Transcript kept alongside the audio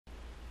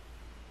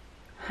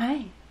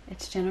Hi,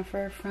 it's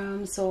Jennifer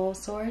from Soul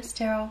Source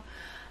Tarot,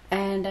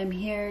 and I'm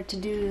here to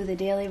do the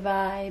daily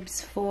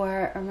vibes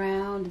for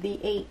around the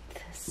 8th.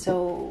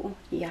 So,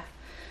 yeah,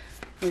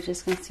 we're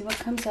just going to see what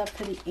comes up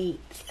for the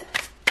 8th.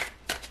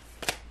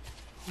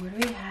 What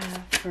do we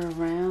have for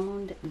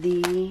around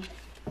the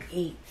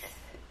 8th?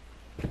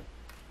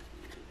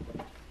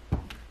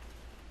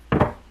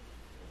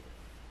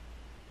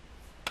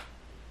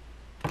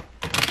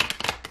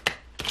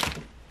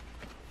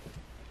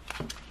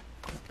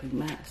 Big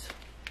mess.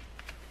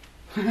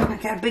 I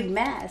got a big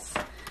mess.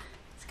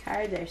 These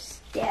cards are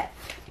stiff.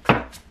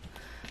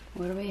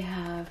 What do we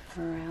have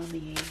for around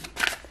the 8th?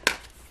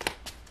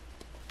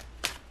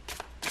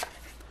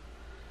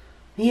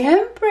 The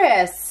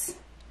Empress.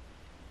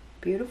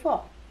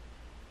 Beautiful.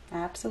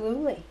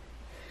 Absolutely.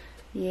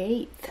 The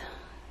 8th.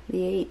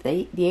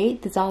 The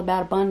 8th is all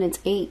about abundance.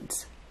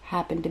 8s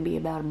happen to be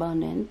about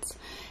abundance.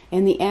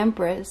 And the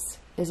Empress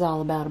is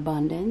all about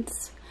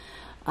abundance.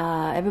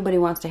 Everybody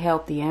wants to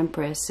help the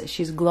Empress.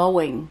 She's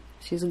glowing.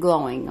 She's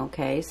glowing,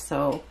 okay?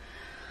 So,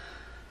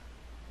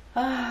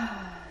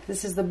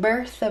 this is the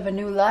birth of a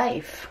new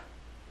life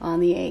on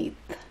the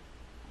 8th.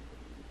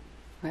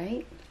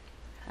 Right?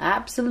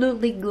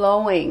 Absolutely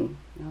glowing.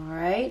 All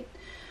right?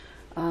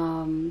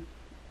 Now,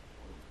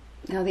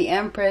 the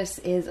Empress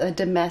is a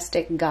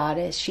domestic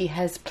goddess. She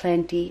has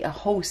plenty, a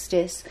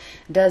hostess,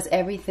 does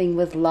everything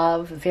with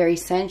love, very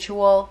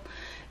sensual,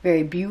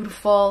 very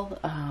beautiful,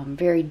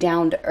 very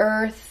down to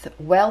earth,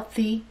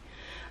 wealthy,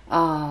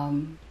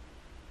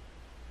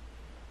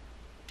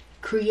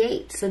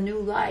 creates a new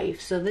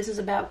life. So this is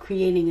about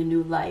creating a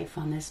new life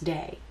on this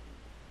day.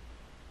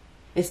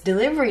 It's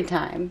delivery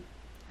time,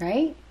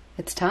 right?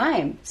 It's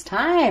time. It's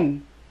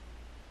time.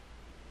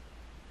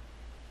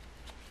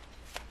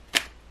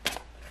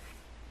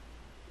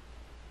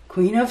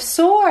 Queen of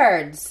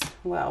Swords.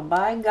 Well,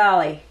 by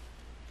golly.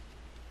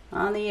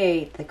 On the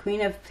 8th, the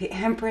Queen of the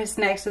Empress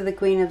next to the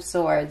Queen of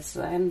Swords.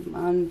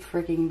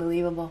 Unfreaking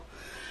believable.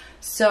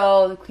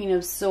 So the Queen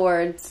of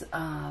Swords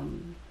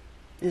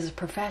is a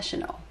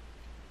professional.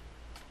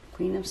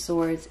 Queen of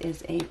Swords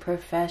is a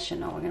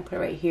professional. We're going to put it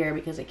right here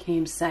because it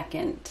came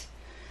second.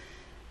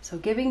 So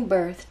giving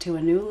birth to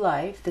a new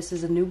life. This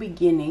is a new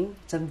beginning.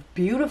 It's a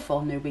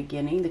beautiful new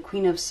beginning. The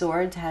Queen of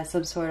Swords has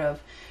some sort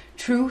of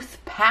truth,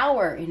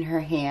 power in her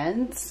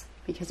hands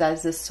because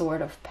that's this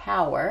sword of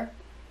power.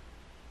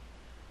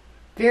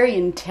 Very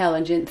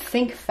intelligent,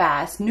 think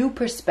fast, new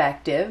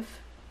perspective.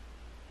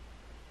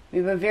 We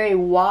have a very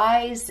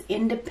wise,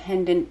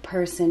 independent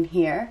person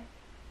here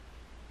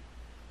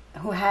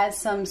who has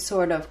some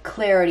sort of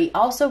clarity,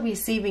 also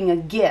receiving a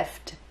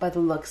gift by the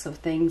looks of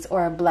things,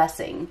 or a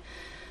blessing.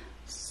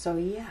 So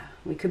yeah,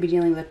 we could be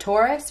dealing with a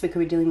Taurus, we could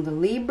be dealing with a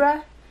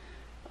Libra,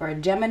 or a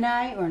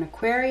Gemini, or an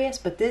Aquarius,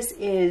 but this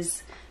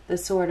is the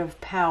sort of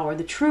power,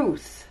 the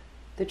truth,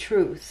 the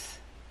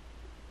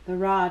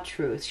raw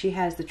truth. She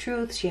has the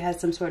truth, she has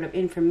some sort of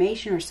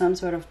information or some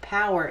sort of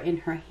power in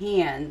her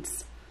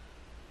hands.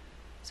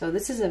 So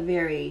this is a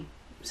very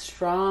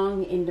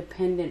strong,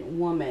 independent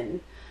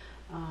woman.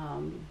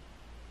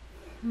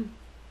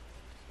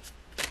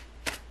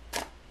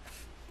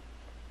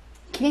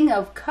 King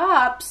of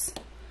Cups.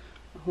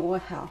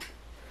 Wow.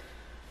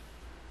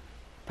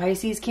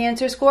 Pisces,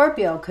 Cancer,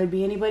 Scorpio. Could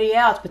be anybody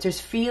else, but there's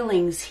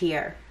feelings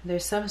here.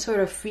 There's some sort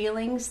of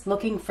feelings,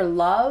 looking for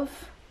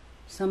love.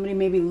 Somebody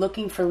may be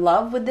looking for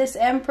love with this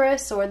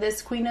Empress or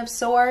this Queen of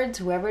Swords,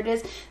 whoever it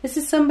is. This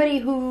is somebody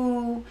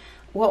who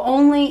will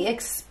only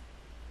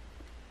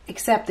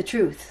accept the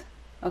truth.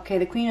 Okay,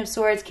 the Queen of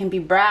Swords can be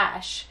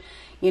brash,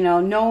 you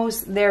know,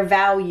 knows their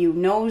value,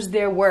 knows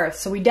their worth.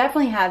 So we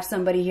definitely have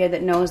somebody here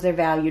that knows their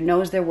value,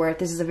 knows their worth.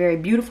 This is a very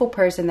beautiful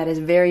person that is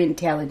very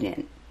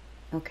intelligent.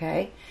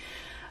 Okay,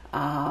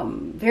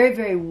 very,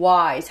 very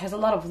wise, has a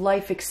lot of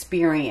life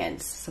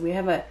experience. So we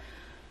have a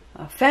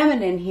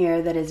feminine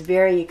here that is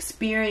very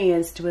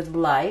experienced with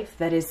life,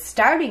 that is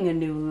starting a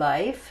new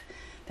life,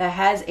 that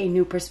has a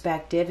new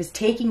perspective, is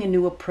taking a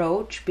new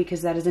approach,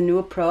 because that is a new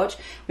approach.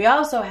 We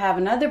also have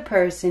another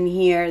person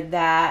here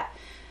that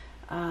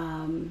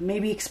may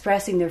be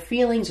expressing their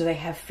feelings, or they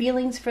have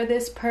feelings for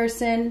this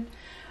person.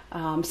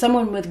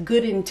 Someone with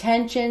good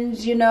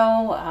intentions, you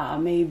know,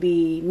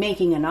 maybe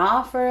making an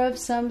offer of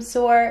some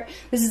sort.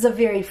 This is a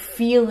very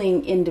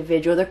feeling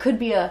individual. There could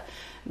be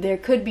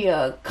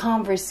a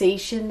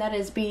conversation that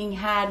is being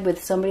had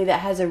with somebody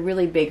that has a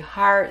really big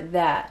heart,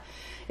 that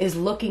is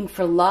looking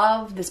for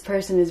love. This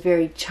person is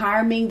very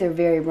charming. They're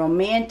very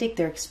romantic.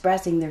 They're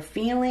expressing their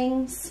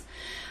feelings.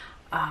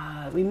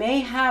 We may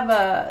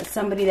have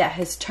somebody that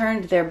has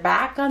turned their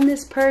back on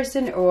this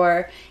person,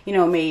 or, you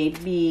know,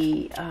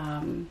 maybe,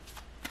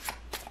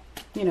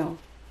 you know,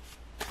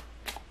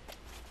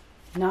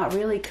 not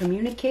really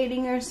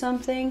communicating or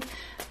something.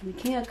 The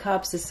King of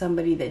Cups is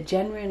somebody that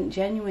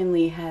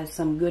genuinely has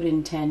some good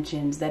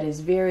intentions, that is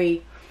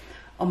very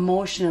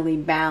emotionally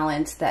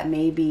balanced, that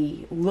may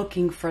be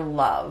looking for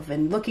love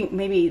and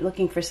maybe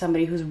looking for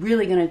somebody who's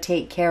really going to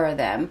take care of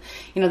them.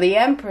 You know, the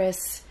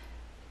Empress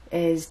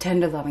is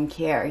tender love and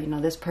care. You know,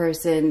 this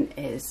person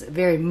is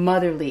very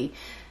motherly,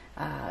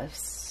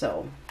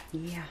 So,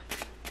 yeah.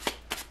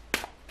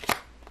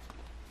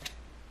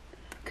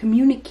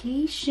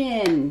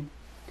 Communication.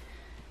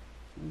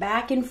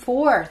 Back and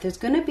forth. There's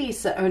going to be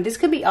some, this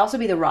could be also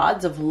be the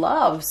rods of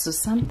love. So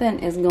something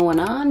is going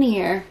on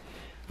here.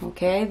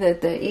 Okay,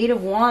 the Eight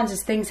of Wands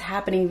is things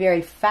happening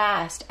very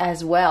fast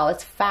as well.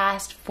 It's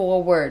fast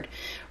forward.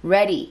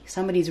 Ready.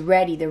 Somebody's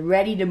ready. They're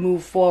ready to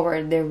move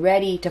forward. They're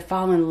ready to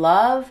fall in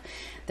love.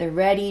 They're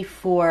ready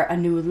for a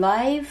new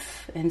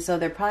life. And so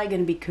they're probably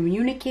going to be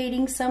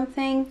communicating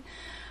something.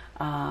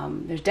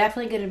 There's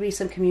definitely going to be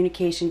some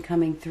communication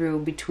coming through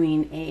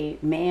between a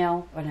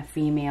male and a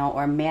female,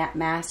 or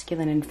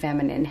masculine and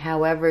feminine,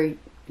 however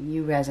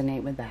you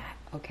resonate with that.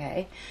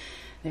 Okay,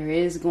 there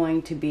is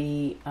going to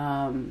be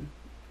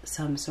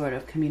some sort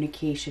of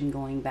communication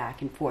going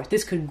back and forth.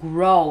 This could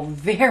grow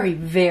very,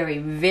 very,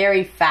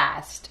 very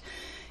fast.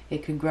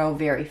 It could grow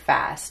very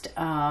fast.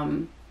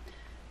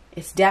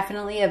 It's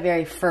definitely a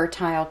very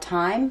fertile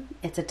time.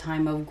 It's a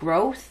time of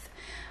growth.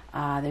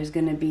 There's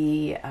going to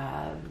be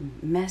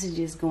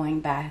messages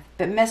going back,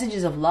 but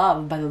messages of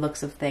love by the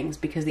looks of things,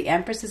 because the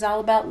Empress is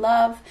all about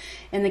love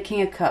and the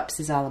King of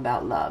Cups is all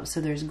about love. So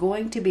there's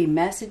going to be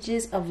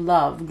messages of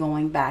love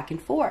going back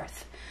and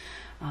forth.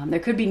 There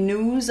could be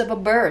news of a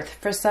birth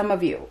for some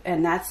of you.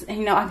 And that's,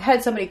 you know, I've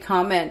had somebody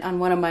comment on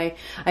one of my,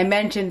 I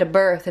mentioned a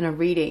birth in a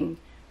reading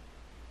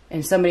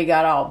and somebody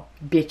got all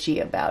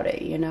bitchy about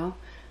it, you know.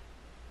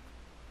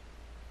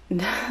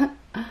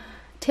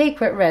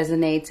 Take what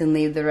resonates and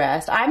leave the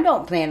rest. I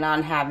don't plan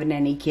on having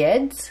any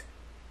kids.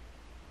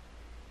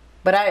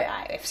 But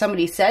if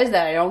somebody says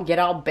that, I don't get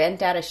all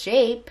bent out of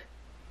shape.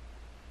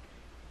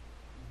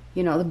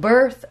 You know, the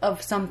birth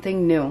of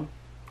something new.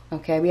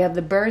 Okay, we have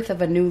the birth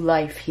of a new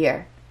life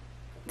here.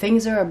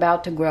 Things are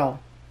about to grow.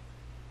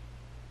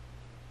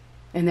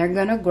 And they're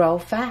going to grow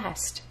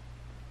fast.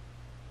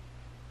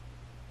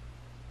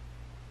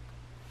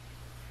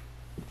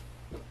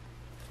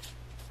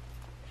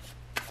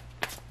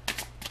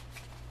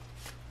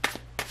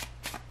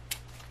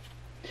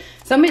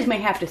 Somebody may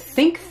have to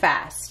think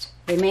fast.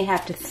 They may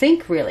have to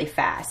think really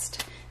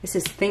fast. This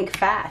is think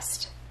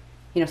fast.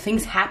 You know,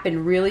 things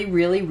happen really,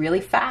 really,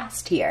 really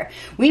fast here.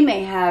 We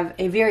may have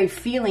a very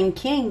feeling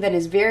king that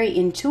is very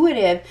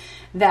intuitive,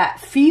 that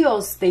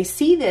feels, they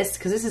see this,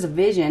 because this is a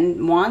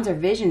vision, wands are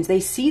visions, they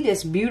see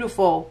this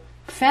beautiful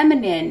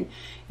feminine,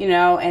 you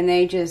know, and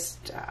they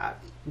just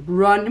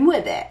run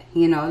with it,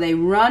 you know, they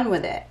run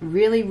with it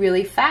really,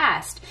 really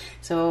fast.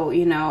 So,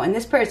 you know, and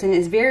this person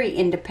is very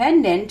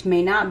independent,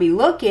 may not be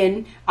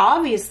looking,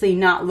 obviously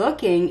not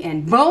looking,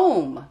 and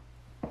boom,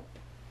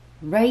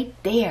 right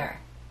there.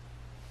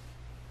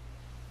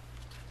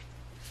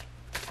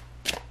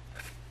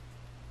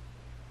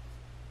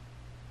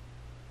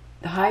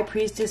 The High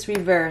Priestess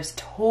reversed,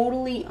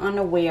 totally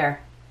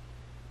unaware.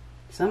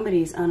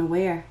 Somebody's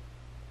unaware.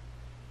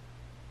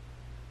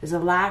 There's a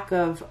lack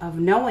of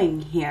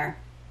knowing here.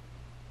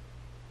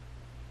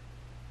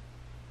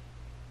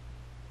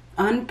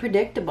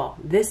 Unpredictable.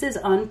 This is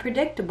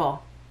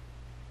unpredictable.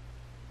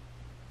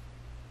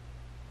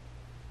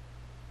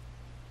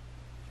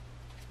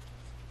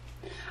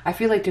 I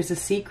feel like there's a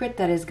secret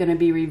that is going to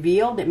be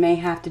revealed. It may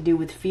have to do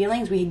with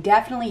feelings. We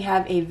definitely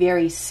have a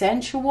very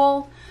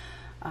sensual,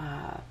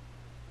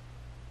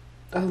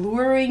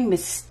 alluring,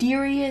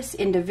 mysterious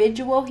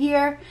individual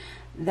here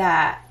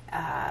that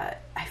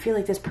I feel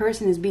like this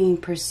person is being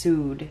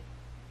pursued.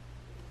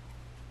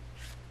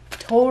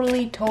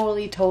 Totally,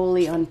 totally,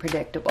 totally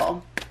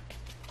unpredictable.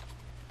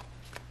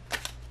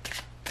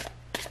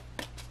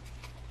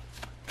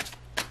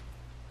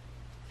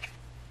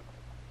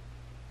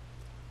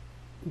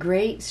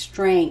 Great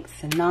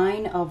strength.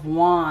 9 of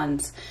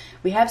Wands.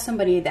 We have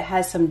somebody that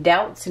has some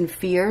doubts and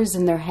fears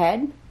in their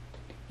head.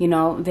 You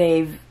know,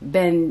 they've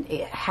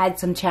had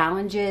some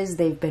challenges,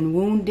 they've been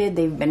wounded,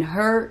 they've been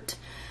hurt,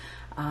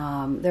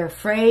 they're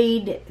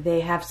afraid, they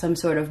have some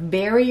sort of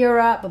barrier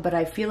up, but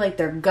I feel like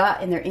their gut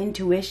and their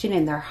intuition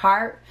and their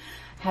heart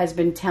has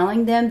been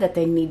telling them that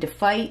they need to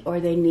fight or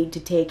they need to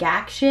take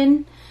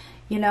action,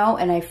 you know,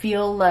 and I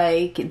feel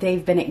like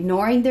they've been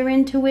ignoring their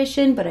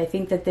intuition, but I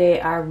think that they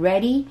are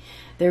ready.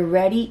 They're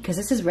ready, because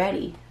this is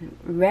ready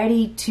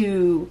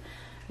to,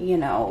 you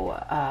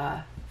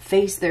know,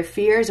 face their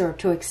fears or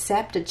to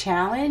accept a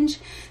challenge.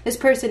 This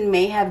person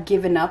may have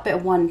given up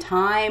at one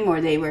time,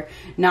 or they were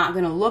not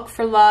going to look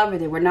for love, or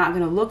they were not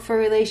going to look for a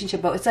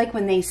relationship. But it's like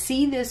when they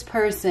see this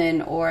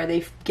person, or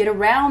they get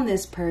around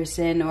this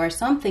person, or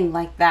something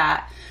like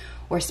that,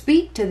 or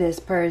speak to this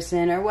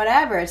person, or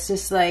whatever, it's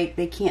just like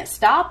they can't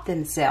stop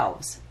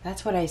themselves.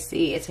 That's what I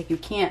see. It's like you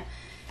can't,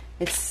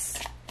 it's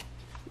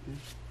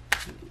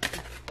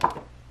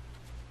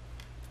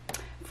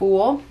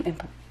Fool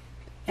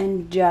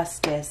and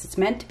Justice. It's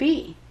meant to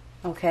be.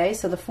 Okay,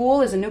 so the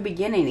Fool is a new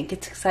beginning. It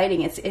gets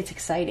exciting. It's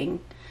exciting.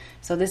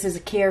 So this is a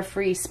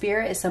carefree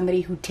spirit. Is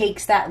somebody who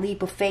takes that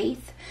leap of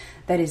faith,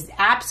 that is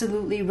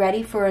absolutely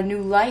ready for a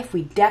new life.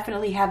 We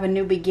definitely have a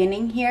new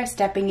beginning here,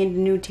 stepping into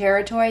new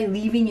territory,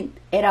 leaving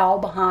it all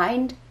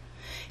behind.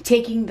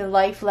 taking the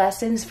life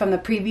lessons from the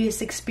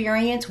previous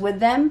experience with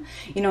them,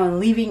 you know, and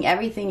leaving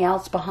everything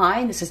else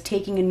behind. This is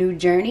taking a new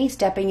journey,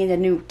 stepping into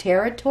new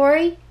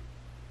territory,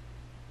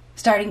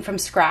 starting from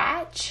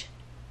scratch,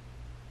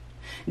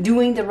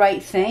 doing the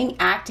right thing,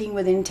 acting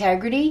with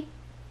integrity,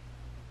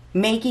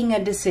 making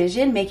a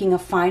decision, making a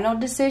final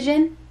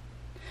decision,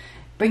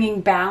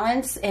 bringing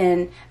balance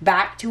and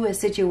back to a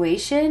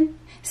situation,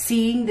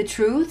 seeing the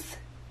truth.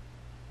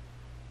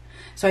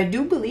 So I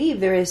do believe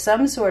there is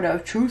some sort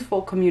of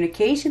truthful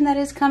communication that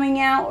is coming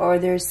out, or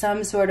there's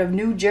some sort of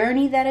new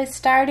journey that is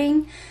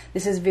starting.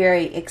 This is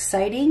very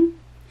exciting.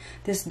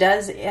 This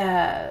does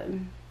it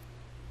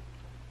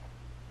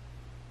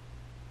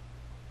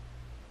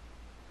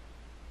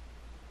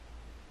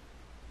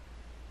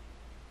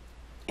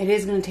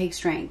is going to take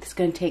strength. It's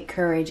going to take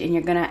courage,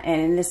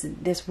 and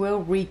this will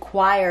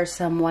require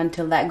someone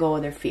to let go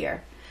of their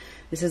fear.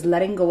 This is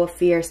letting go of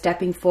fear,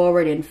 stepping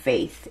forward in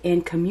faith,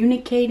 in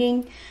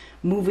communicating,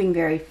 moving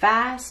very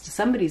fast.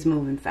 Somebody's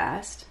moving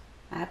fast.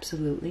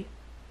 Absolutely.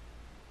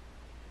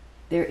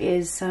 There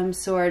is some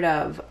sort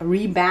of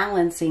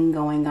rebalancing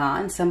going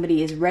on.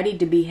 Somebody is ready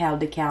to be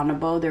held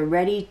accountable. They're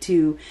ready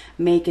to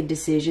make a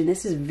decision.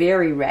 This is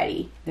very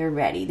ready. They're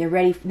ready. They're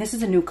ready. This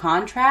is a new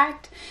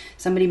contract.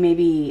 Somebody may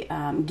be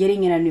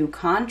getting in a new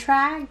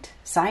contract,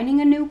 signing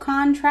a new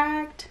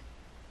contract.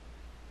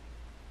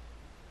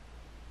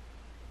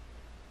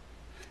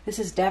 This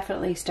is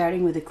definitely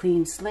starting with a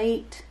clean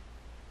slate,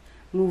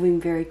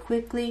 moving very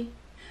quickly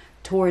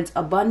towards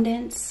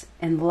abundance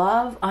and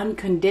love,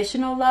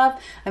 unconditional love.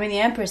 I mean, the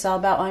Empress is all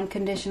about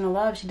unconditional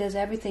love. She does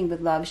everything with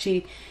love.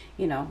 She,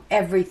 you know,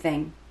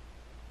 everything.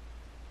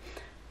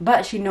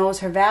 But she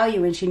knows her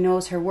value and she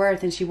knows her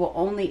worth, and she will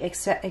only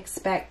accept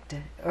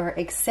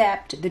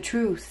the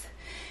truth.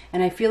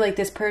 And I feel like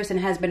this person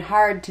has been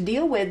hard to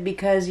deal with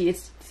because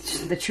it's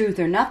the truth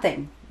or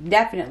nothing.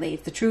 Definitely.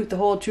 It's the truth, the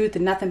whole truth,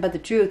 and nothing but the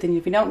truth. And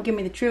if you don't give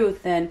me the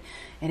truth, then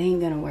it ain't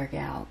going to work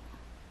out.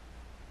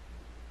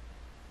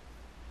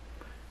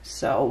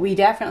 So we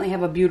definitely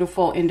have a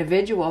beautiful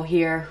individual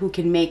here who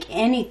can make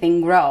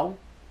anything grow.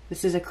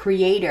 This is a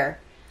creator.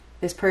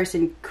 This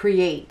person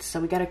creates. So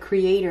we got a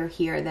creator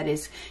here that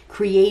is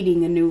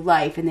creating a new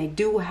life. And they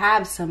do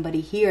have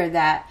somebody here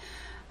that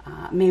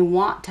may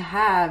want to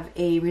have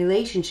a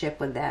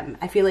relationship with them.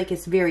 I feel like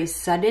it's very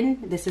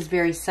sudden. This is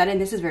very sudden.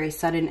 This is very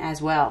sudden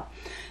as well.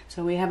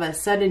 So we have a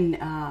sudden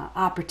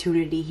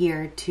opportunity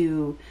here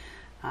to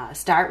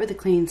start with a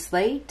clean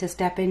slate, to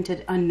step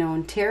into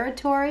unknown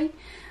territory.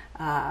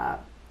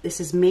 This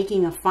is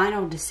making a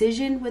final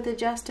decision with the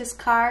Justice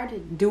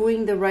card,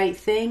 doing the right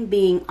thing,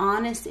 being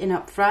honest and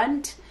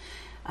upfront,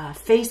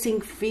 facing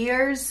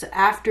fears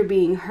after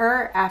being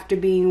hurt, after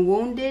being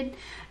wounded,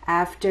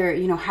 after,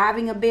 you know,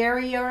 having a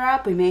barrier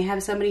up. We may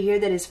have somebody here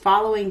that is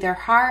following their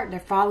heart, they're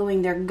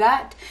following their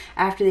gut,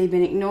 after they've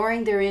been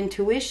ignoring their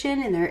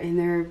intuition and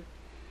they're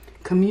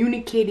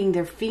communicating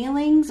their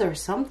feelings or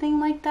something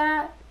like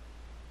that.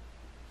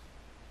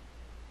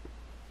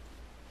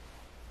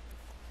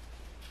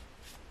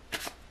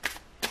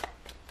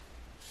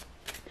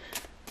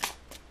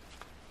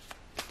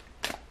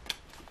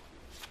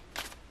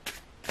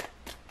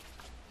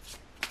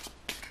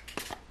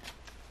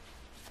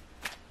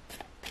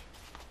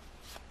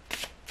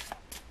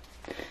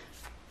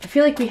 I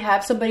feel like we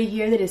have somebody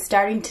here that is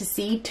starting to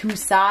see two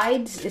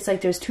sides. It's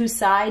like there's two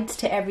sides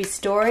to every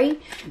story.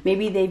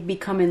 Maybe they've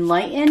become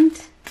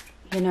enlightened,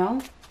 you know.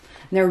 And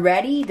they're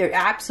ready. They're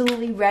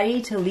absolutely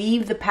ready to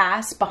leave the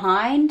past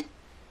behind.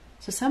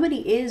 So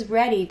somebody is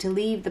ready to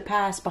leave the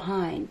past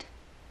behind,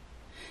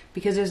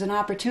 because there's an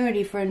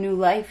opportunity for a new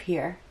life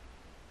here.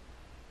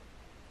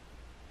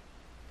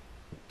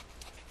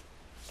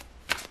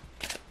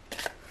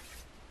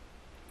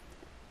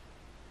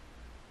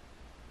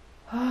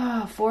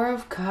 Four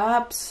of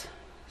Cups.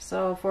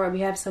 So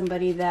we have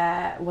somebody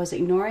that was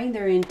ignoring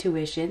their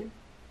intuition.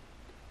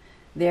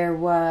 There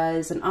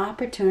was an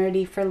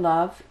opportunity for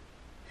love.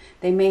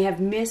 They may have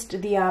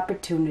missed the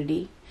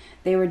opportunity.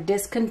 They were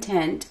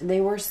discontent.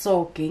 They were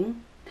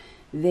sulking.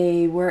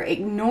 They were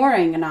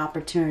ignoring an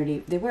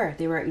opportunity. They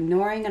were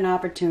ignoring an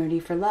opportunity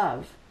for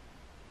love.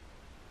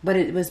 But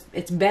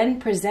it's been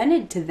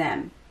presented to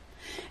them.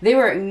 They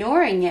were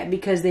ignoring it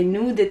because they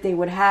knew that they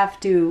would have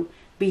to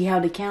be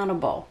held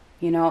accountable,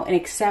 you know, and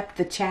accept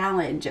the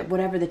challenge,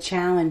 whatever the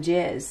challenge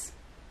is.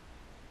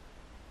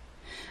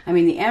 I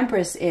mean, the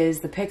Empress is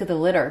the pick of the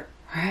litter,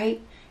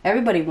 right?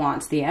 Everybody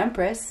wants the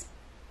Empress.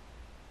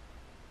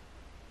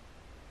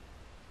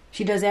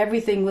 She does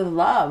everything with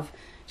love.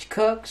 She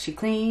cooks, she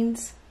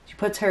cleans, she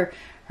puts her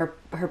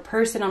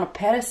person on a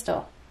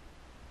pedestal.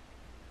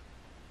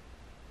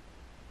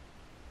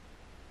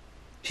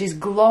 She's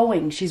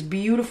glowing, she's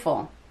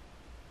beautiful,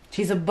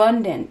 she's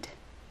abundant.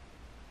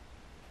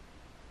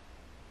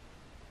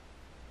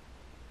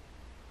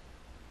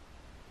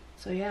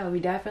 So yeah, we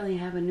definitely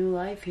have a new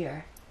life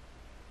here.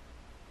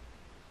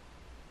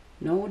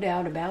 No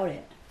doubt about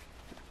it.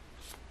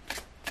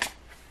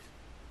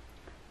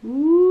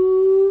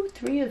 Ooh,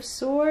 Three of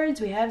Swords.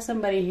 We have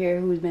somebody here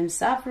who's been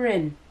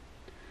suffering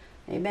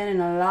They've been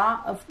in a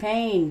lot of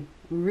pain.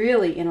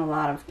 Really in a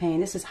lot of pain.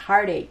 This is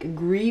heartache,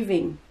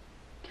 grieving.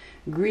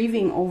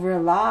 Grieving over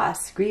a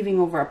loss, grieving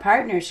over a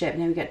partnership.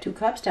 Now we've got 2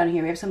 cups down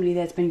here. We have somebody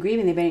that's been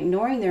grieving. They've been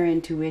ignoring their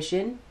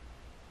intuition,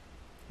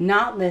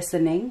 not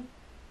listening,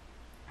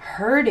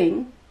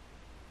 hurting,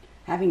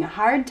 having a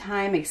hard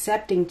time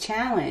accepting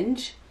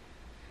challenge.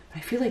 But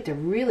I feel like they're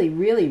really,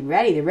 really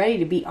ready. They're ready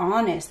to be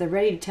honest. They're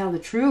ready to tell the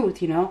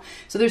truth, you know.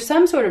 So there's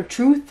some sort of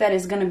truth that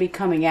is going to be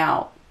coming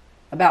out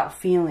about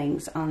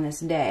feelings on this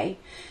day.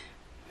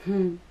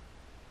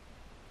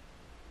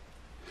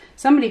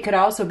 Somebody could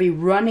also be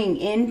running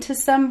into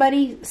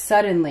somebody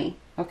suddenly.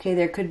 Okay,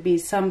 there could be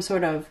some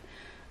sort of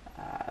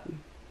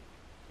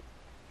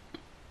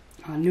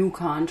a new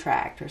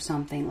contract or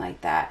something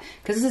like that.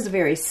 Because this is a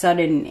very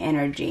sudden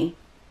energy.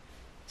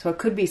 So it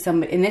could be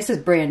somebody, and this is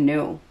brand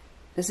new.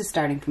 This is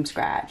starting from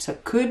scratch. So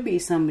it could be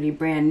somebody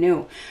brand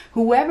new.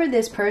 Whoever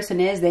this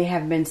person is, they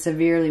have been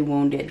severely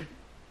wounded.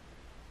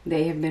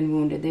 They have been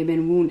wounded. They've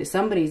been wounded.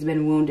 Somebody's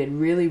been wounded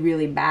really,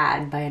 really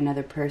bad by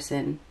another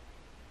person.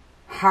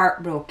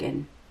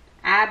 Heartbroken.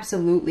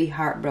 Absolutely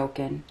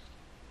heartbroken.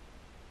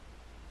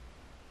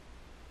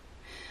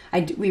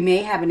 We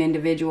may have an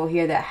individual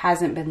here that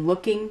hasn't been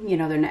looking. You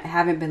know,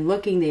 haven't been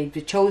looking.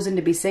 They've chosen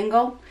to be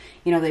single.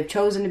 You know, they've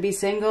chosen to be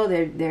single.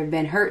 They've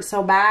been hurt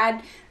so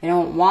bad. They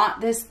don't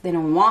want this. They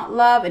don't want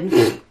love.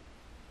 And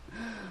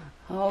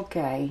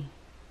okay,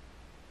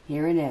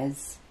 here it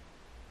is.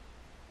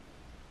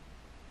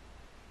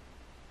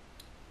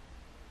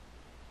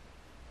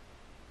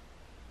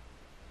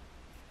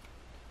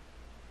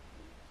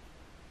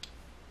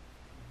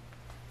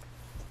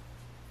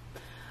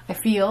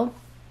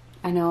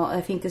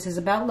 I think this is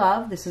about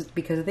love. This is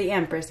because of the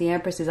Empress. The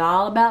Empress is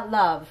all about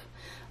love.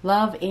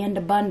 Love and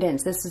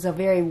abundance. This is a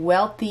very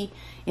wealthy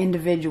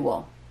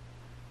individual.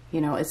 You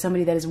know, it's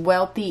somebody that is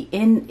wealthy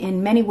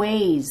in many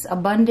ways.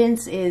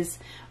 Abundance is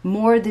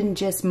more than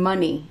just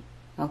money.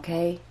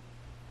 Okay?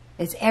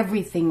 It's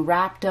everything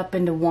wrapped up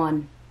into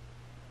one.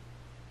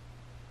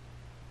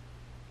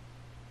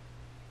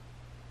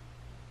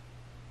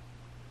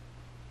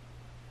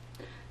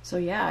 So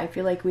yeah, I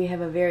feel like we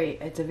have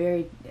it's a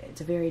very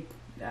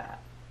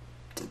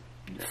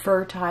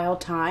fertile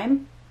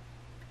time.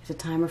 It's a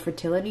time of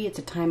fertility. It's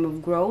a time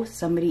of growth.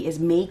 Somebody is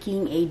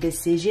making a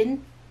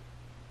decision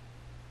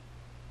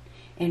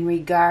in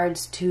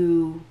regards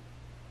to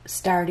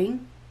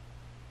starting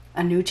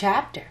a new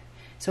chapter.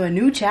 So a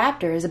new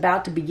chapter is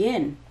about to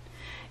begin.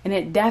 And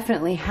it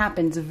definitely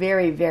happens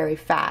very, very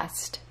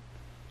fast.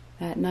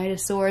 That Knight of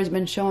Swords has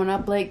been showing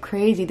up like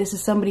crazy. This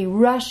is somebody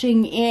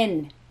rushing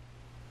in.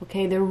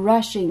 Okay, they're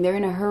rushing. They're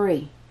in a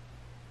hurry.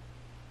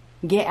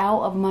 Get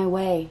out of my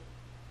way.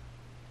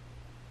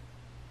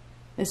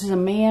 This is a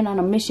man on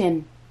a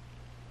mission.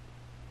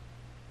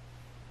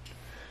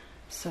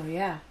 So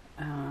yeah.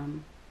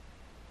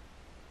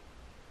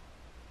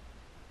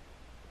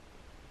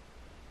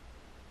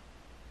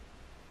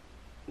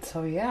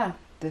 So yeah,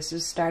 this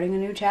is starting a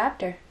new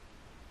chapter.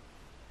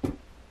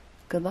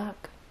 Good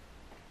luck.